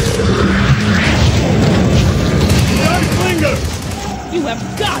 Gunslinger! You have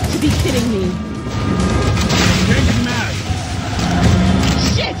got to be kidding me. Changing mag!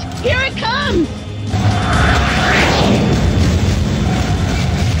 Shit! Here it comes!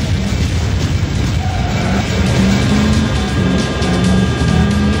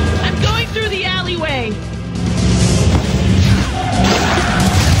 I'm going through the alleyway.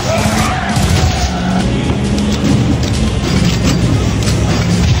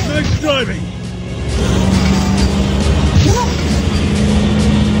 Nice driving!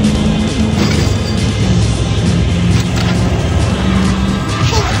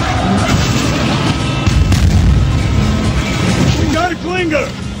 We got a clinger!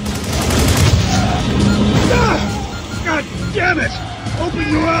 Ah! God damn it! Open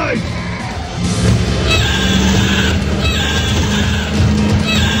your eyes!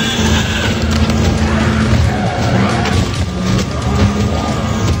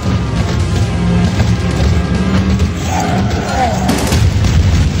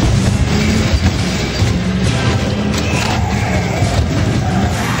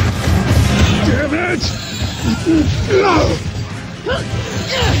 Damn it!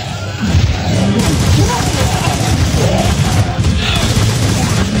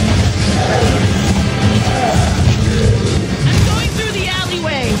 I'm going through the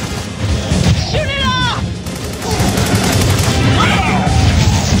alleyway. Shoot it off!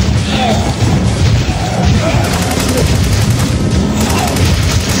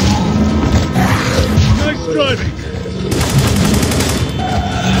 Nice driving!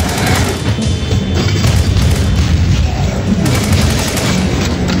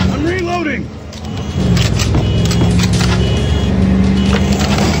 I'm reloading!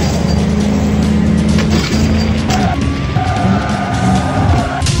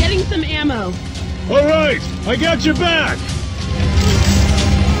 Getting some ammo. All right, I got your back!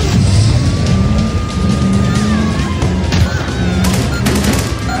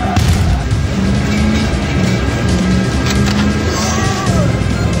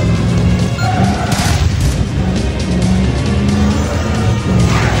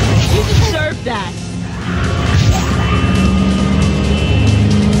 You deserve that.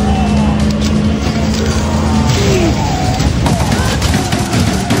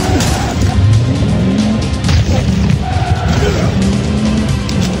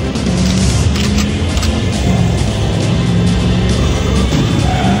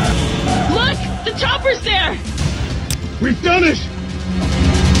 Look! The chopper's there! We've done it!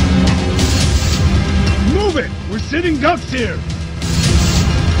 Move it! We're sitting ducks here!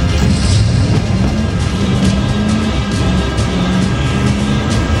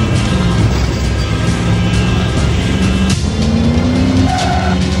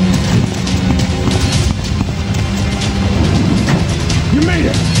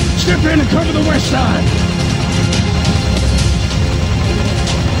 Dip in and cover the west side.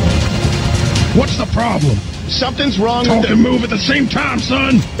 What's the problem? Something's wrong Talk with and move at the same time,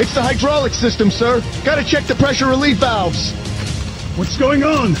 son. It's the hydraulic system, sir. Gotta check the pressure relief valves. What's going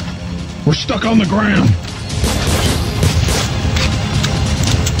on? We're stuck on the ground.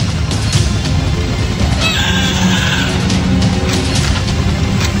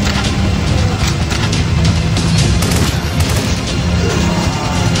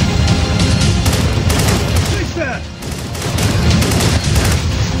 Fix that!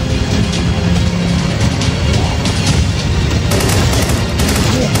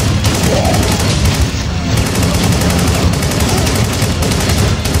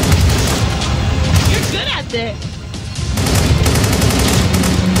 You're good at this.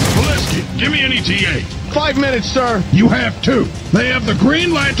 Valesky, give me an ETA. 5 minutes, sir. You have 2. They have the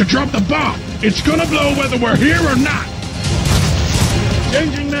green light to drop the bomb. It's gonna blow whether we're here or not.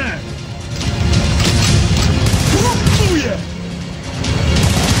 Changing that! Booyah!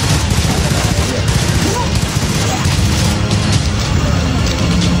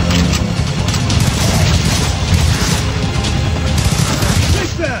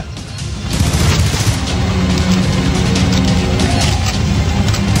 Fix that!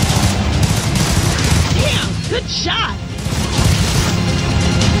 Damn, good shot.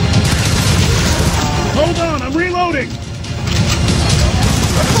 Hold on, I'm reloading!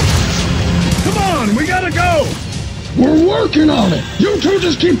 Come on, we gotta go! We're working on it. You two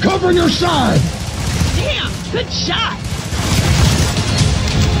just keep covering your side. Damn, good shot.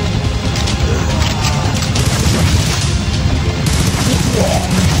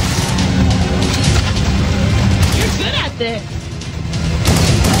 You're good at this.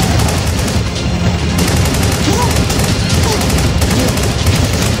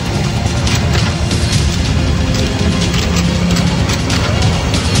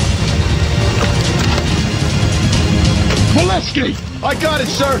 Valesky, I got it,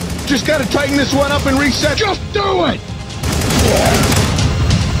 sir. Just gotta tighten this one up and reset. just do it.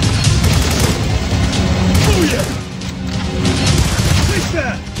 Booyah! Fix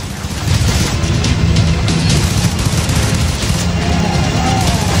that!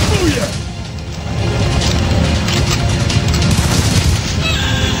 Booyah!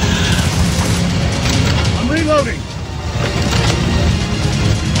 I'm reloading!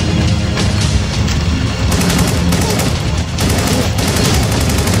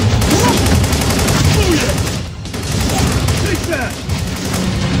 Booyah! Fix that!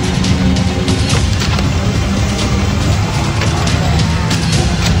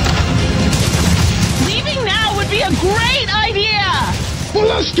 Leaving now would be a great idea.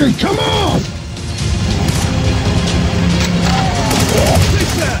 Valesky, come on.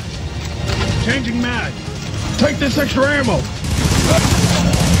 Fix that! Changing mag. Take this extra ammo.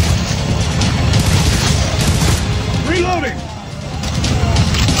 Reloading!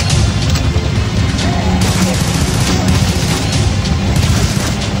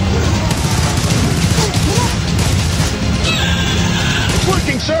 It's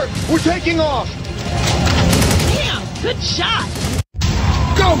working, sir. We're taking off. Damn, good shot.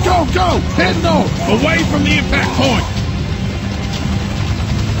 Go, go, go. Head north, away from the impact point.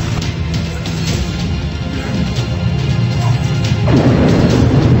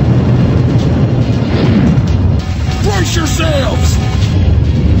 Brace yourselves.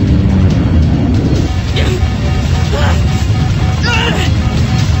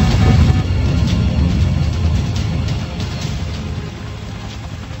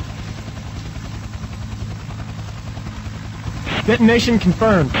 Detonation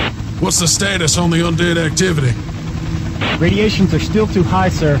confirmed. What's the status on the undead activity? Radiations are still too high,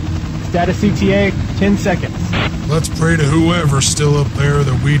 sir. Status ETA, 10 seconds. Let's pray to whoever's still up there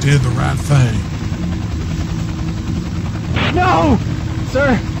that we did the right thing. No!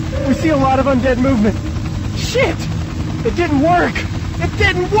 Sir, we see a lot of undead movement. Shit! It didn't work! It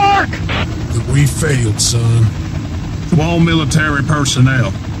didn't work! That we failed, son. To all military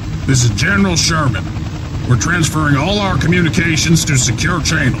personnel, this is General Sherman. We're transferring all our communications to secure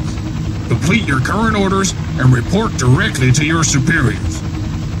channels. Complete your current orders and report directly to your superiors.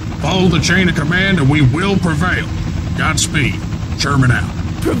 Follow the chain of command and we will prevail. Godspeed. Sherman out.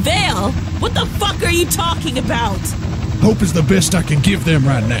 Prevail? What the fuck are you talking about? Hope is the best I can give them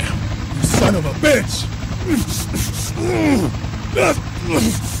right now. Son of a bitch!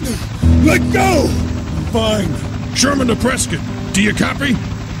 Let go! Fine. Sherman to Prescott. Do you copy?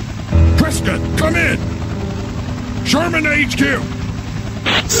 Prescott, come in! Sherman to HQ!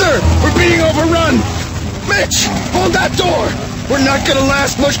 Sir, we're being overrun! Mitch, hold that door! We're not gonna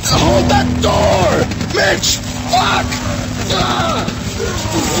last much. Hold that door! Mitch! Fuck! Ah!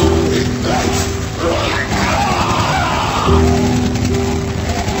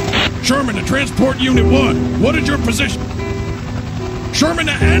 to Transport Unit 1. What is your position? Sherman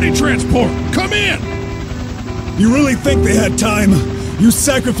to anti-transport. Come in! You really think they had time? You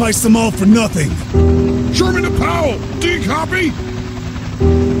sacrificed them all for nothing. Sherman to Powell. Do you copy?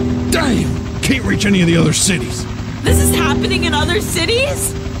 Damn. Can't reach any of the other cities. This is happening in other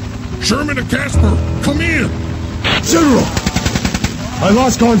cities? Sherman to Casper. Come in. General! I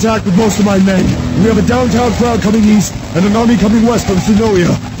lost contact with most of my men. We have a downtown crowd coming east and an army coming west from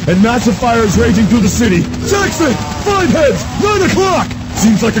Sonoya. And massive fires raging through the city. Jackson! 5 heads! 9 o'clock!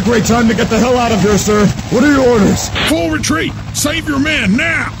 Seems like a great time to get the hell out of here, sir. What are your orders? Full retreat! Save your men,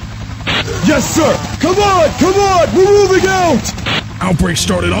 now! Yes, sir! Come on! Come on! We're moving out! Outbreaks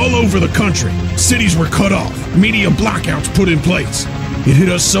started all over the country. Cities were cut off. Media blackouts put in place. It hit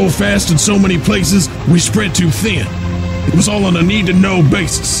us so fast in so many places, we spread too thin. It was all on a need-to-know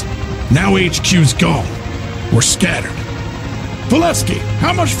basis. Now HQ's gone. We're scattered. Valesky,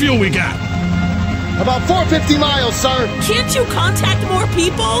 how much fuel we got? About 450 miles, sir. Can't you contact more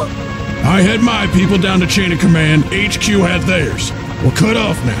people? I had my people down to chain of command. HQ had theirs. We're cut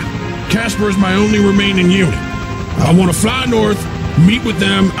off now. Casper is my only remaining unit. I want to fly north, meet with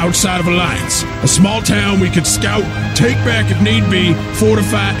them outside of Alliance. A small town we could scout, take back if need be,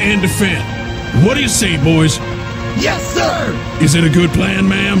 fortify, and defend. What do you say, boys? Yes, sir! Is it a good plan,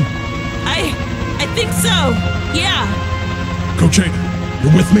 ma'am? I think so. Yeah. Coach Hager,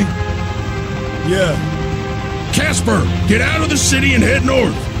 you're with me? Yeah. Casper, get out of the city and head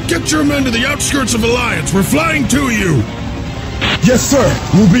north. Get your men to the outskirts of Alliance. We're flying to you. Yes, sir.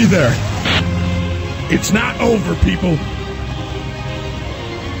 We'll be there. It's not over, people.